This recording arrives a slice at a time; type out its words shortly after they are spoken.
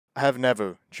I have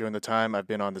never, during the time I've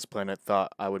been on this planet,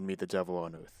 thought I would meet the devil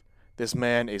on Earth. This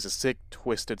man is a sick,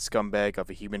 twisted scumbag of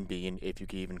a human being, if you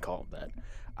can even call him that.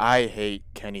 I hate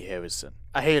Kenny Harrison.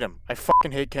 I hate him. I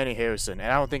fucking hate Kenny Harrison,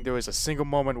 and I don't think there was a single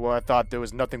moment where I thought there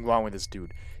was nothing wrong with this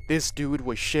dude. This dude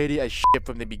was shady as shit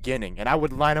from the beginning, and I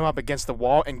would line him up against the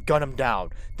wall and gun him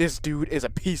down. This dude is a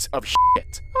piece of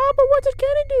shit. Oh, but what did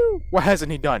Kenny do? What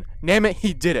hasn't he done? Name it,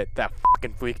 he did it. That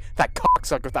fucking freak. That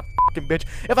cocksucker. That fucking bitch.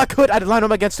 If I could, I'd line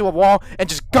him against a wall and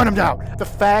just gun him down. The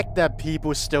fact that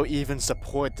people still even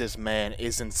support this man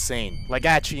is insane. Like,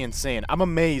 actually insane. I'm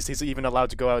amazed he's even allowed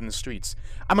to go out in the streets.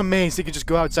 I'm amazed he can just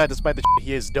go outside despite the shit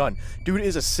he has done. Dude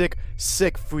is a sick,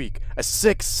 sick freak. A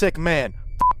sick, sick man.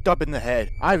 Fucked up in the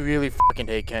head. I really fucking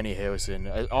hate Kenny Harrison.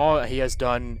 All he has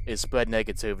done is spread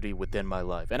negativity within my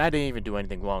life. And I didn't even do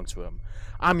anything wrong to him.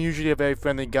 I'm usually a very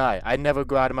friendly guy. I never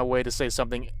go out of my way to say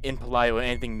something impolite or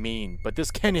anything mean. But this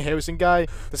Kenny Harrison guy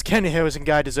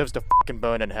deserves to fucking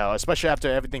burn in hell. Especially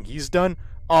after everything he's done.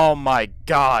 Oh my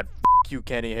god. You,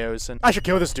 Kenny Harrison. I should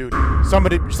kill this dude.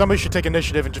 Somebody should take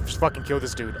initiative and just fucking kill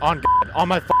this dude. On God. On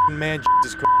my fucking man,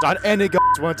 Jesus Christ. On any guys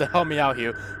willing to help me out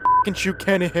here. Fucking shoot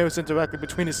Kenny Harrison directly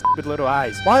between his stupid little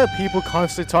eyes. Why are people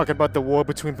constantly talking about the war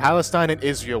between Palestine and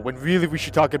Israel when really we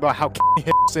should talk about how Kenny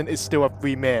Harrison is still a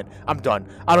free man? I'm done.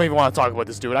 I don't even want to talk about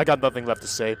this dude. I got nothing left to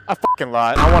say. I fucking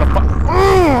lied. I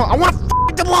want to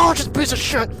fucking demolish this piece of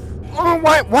shit. Oh,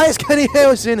 why is Kenny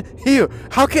Harrison here?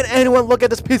 How can anyone look at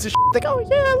this piece of shit and think, oh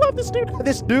yeah, I love this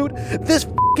dude. This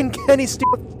fucking Kenny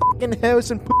stupid fucking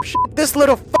Harrison poop shit. This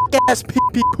little fuck ass pee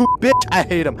poop bitch. I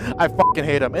hate him. I fucking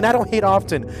hate him. And I don't hate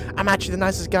often. I'm actually the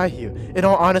nicest guy here. In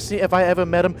all honesty, if I ever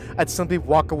met him, I'd simply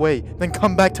walk away, then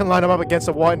come back to line him up against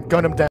a wall and gun him down.